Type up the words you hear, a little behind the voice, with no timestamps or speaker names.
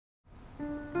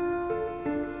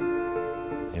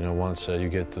once you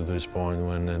get to this point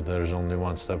when there's only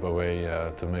one step away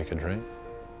to make a dream.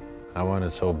 I want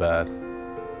it so bad.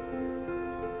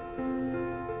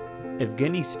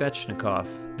 Evgeny Svechnikov,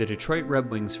 the Detroit Red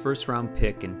Wings' first-round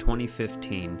pick in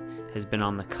 2015, has been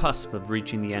on the cusp of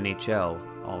reaching the NHL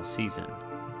all season.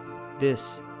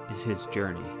 This is his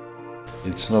journey.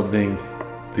 It's not being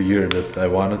the year that I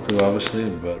wanted to, obviously,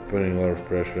 but putting a lot of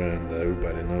pressure, and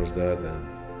everybody knows that, and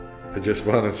I just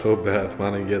want it so bad,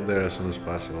 want to get there as soon as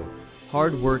possible.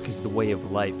 Hard work is the way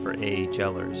of life for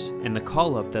AHLers, and the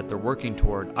call-up that they're working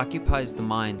toward occupies the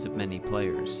minds of many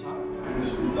players.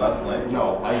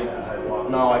 No,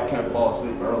 I can't fall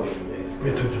asleep early.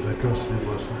 Me too, I can't sleep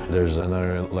last night. There's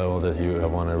another level that you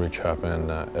want to reach up,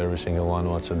 and every single one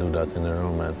wants to do that in their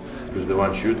own, man. Because they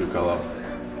want you to call up.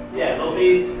 Yeah,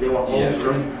 they want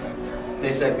Holmstrom.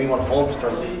 They said we want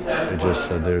Holmstrom. It just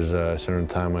there's a certain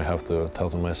time I have to tell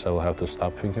to myself I have to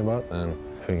stop thinking about and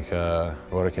think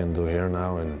what I can do here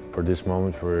now and for this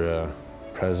moment, for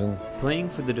present. Playing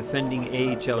for the defending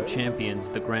AHL champions,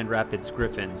 the Grand Rapids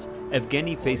Griffins,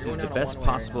 Evgeny faces the best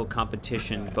possible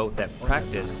competition both at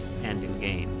practice and in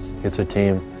games. It's a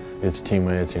team, it's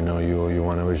teammates, you know, you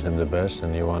want to wish them the best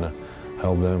and you want to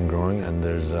help them growing, and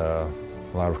there's a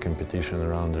lot of competition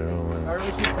around the room. And I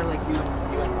really keep kind of like you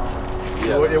and Mom.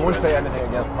 Yeah, it wouldn't say anything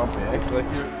against Pumpy. It's like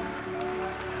you.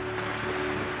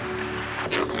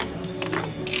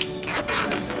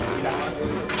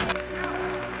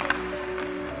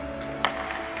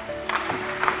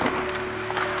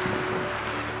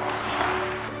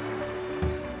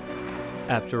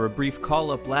 After a brief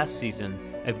call-up last season,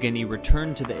 Evgeny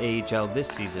returned to the AHL this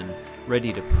season,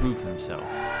 ready to prove himself.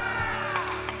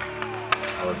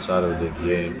 Outside of the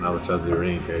game, outside the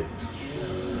rink,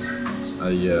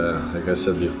 like I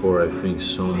said before, I think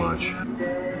so much.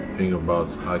 Think about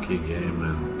hockey game,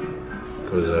 and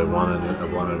because I want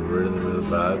it really, really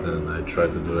bad, and I try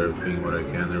to do everything what I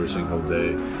can every single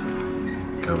day.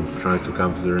 Trying to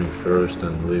come to the rink first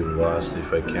and leave last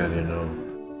if I can, you know.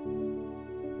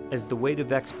 As the weight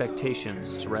of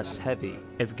expectations rests heavy,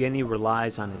 Evgeny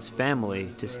relies on his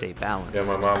family to stay balanced. Yeah,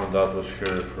 my mom and dad was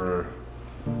here for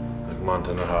like a month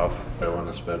and a half. I want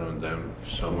to spend with them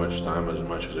so much time, as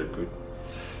much as I could,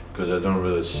 because I don't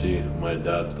really see my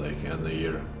dad like in a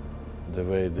year. The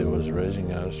way they was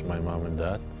raising us, my mom and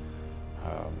dad,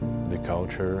 the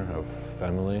culture of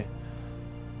family,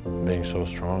 being so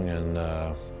strong, and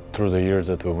through the years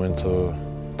that we went through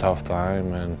tough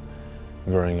time and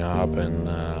growing up, and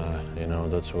you know,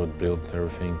 that's what built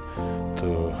everything,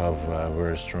 to have a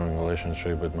very strong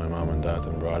relationship with my mom and dad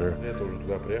and brother.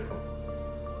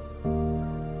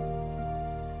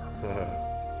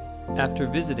 After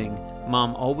visiting,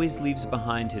 Mom always leaves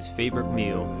behind his favorite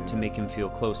meal to make him feel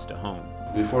close to home.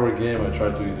 Before a game, I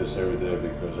try to eat this every day,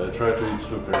 because I try to eat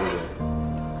soup every day.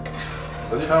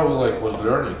 That's how we was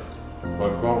learning.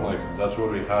 Back home, that's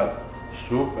what we had,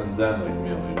 soup and then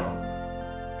meal, you know.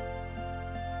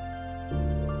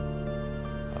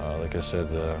 Like I said,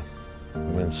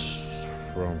 went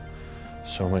from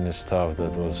so many stuff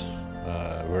that was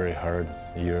very hard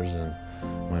years, and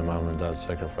my mom and dad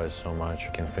sacrificed so much.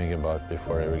 I can think about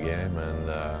before every game, and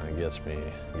it gets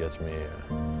me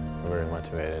very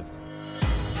motivated.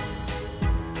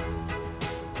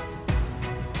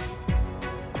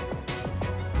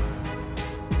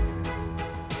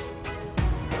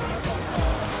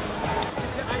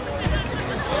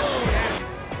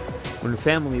 When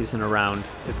family isn't around,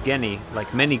 Evgeny,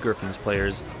 like many Griffins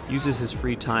players, uses his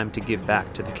free time to give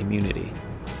back to the community.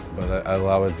 But I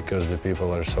love it because the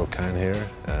people are so kind here,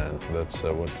 and that's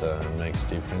what makes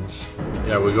difference.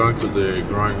 Yeah, we're going to the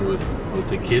growing with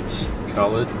the kids,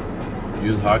 college,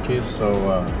 youth hockey, so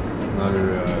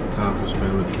another time to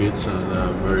spend with kids, and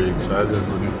I'm very excited and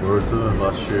looking forward to it.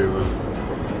 Last year was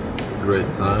a great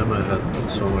time, I had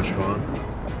so much fun.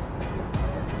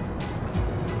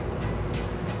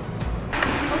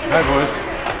 Hi, boys.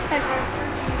 Hi,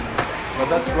 But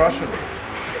that's Russian.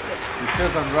 It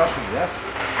says on Russian, yes.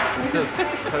 It says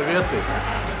Sovieti.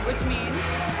 which means?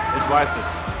 Advices.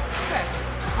 Okay.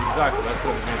 Exactly, that's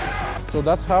what it means. So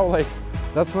that's how,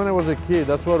 that's when I was a kid,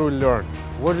 that's what we learned.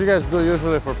 What do you guys do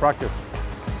usually for practice?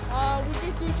 We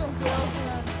just do some drills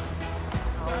and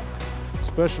then...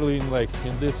 Especially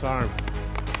in this arm.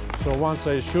 So once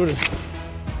I shoot it,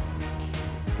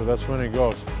 so that's when it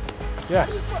goes. Yeah.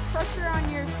 You put pressure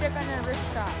on your stick on your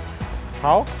wrist shot.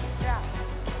 How? Yeah.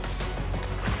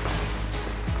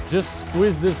 Just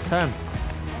squeeze this hand.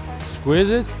 Okay. Squeeze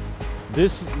it.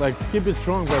 This, keep it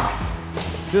strong, but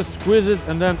just squeeze it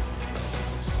and then,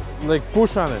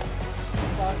 push on it.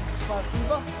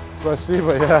 Спасибо.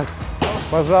 Спасибо, yes.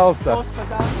 Пожалуйста. До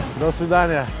свидания. До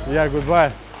свидания. Yeah,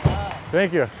 goodbye.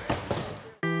 Thank you.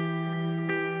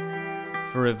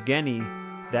 For Evgeny,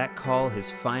 that call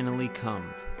has finally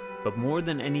come. But more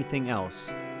than anything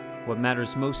else, what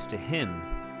matters most to him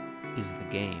is the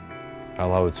game. I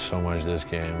love it so much, this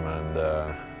game, and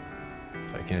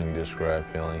I can't describe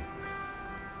feeling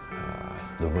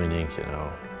the winning, you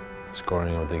know,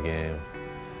 scoring of the game,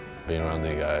 being around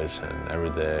the guys, and every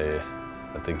day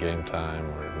at the game time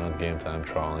or not game time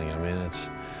trolling. I mean, it's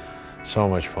so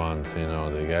much fun. You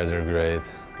know, the guys are great.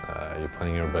 You're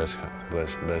playing your best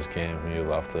game. You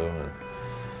love to.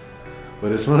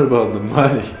 But it's not about the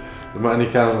money. The money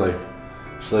comes like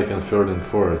second, third, and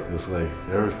fourth. It's like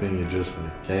everything you just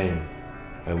gain.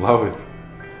 I love it.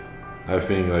 I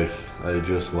think like I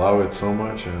just love it so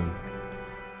much, and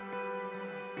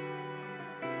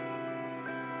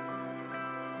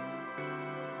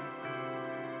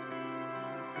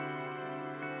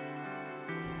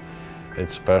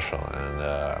it's special, and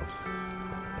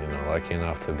you know, lucky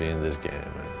enough to be in this game,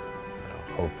 and you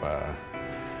know,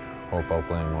 hope I'll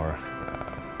play more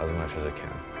as much as I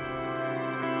can.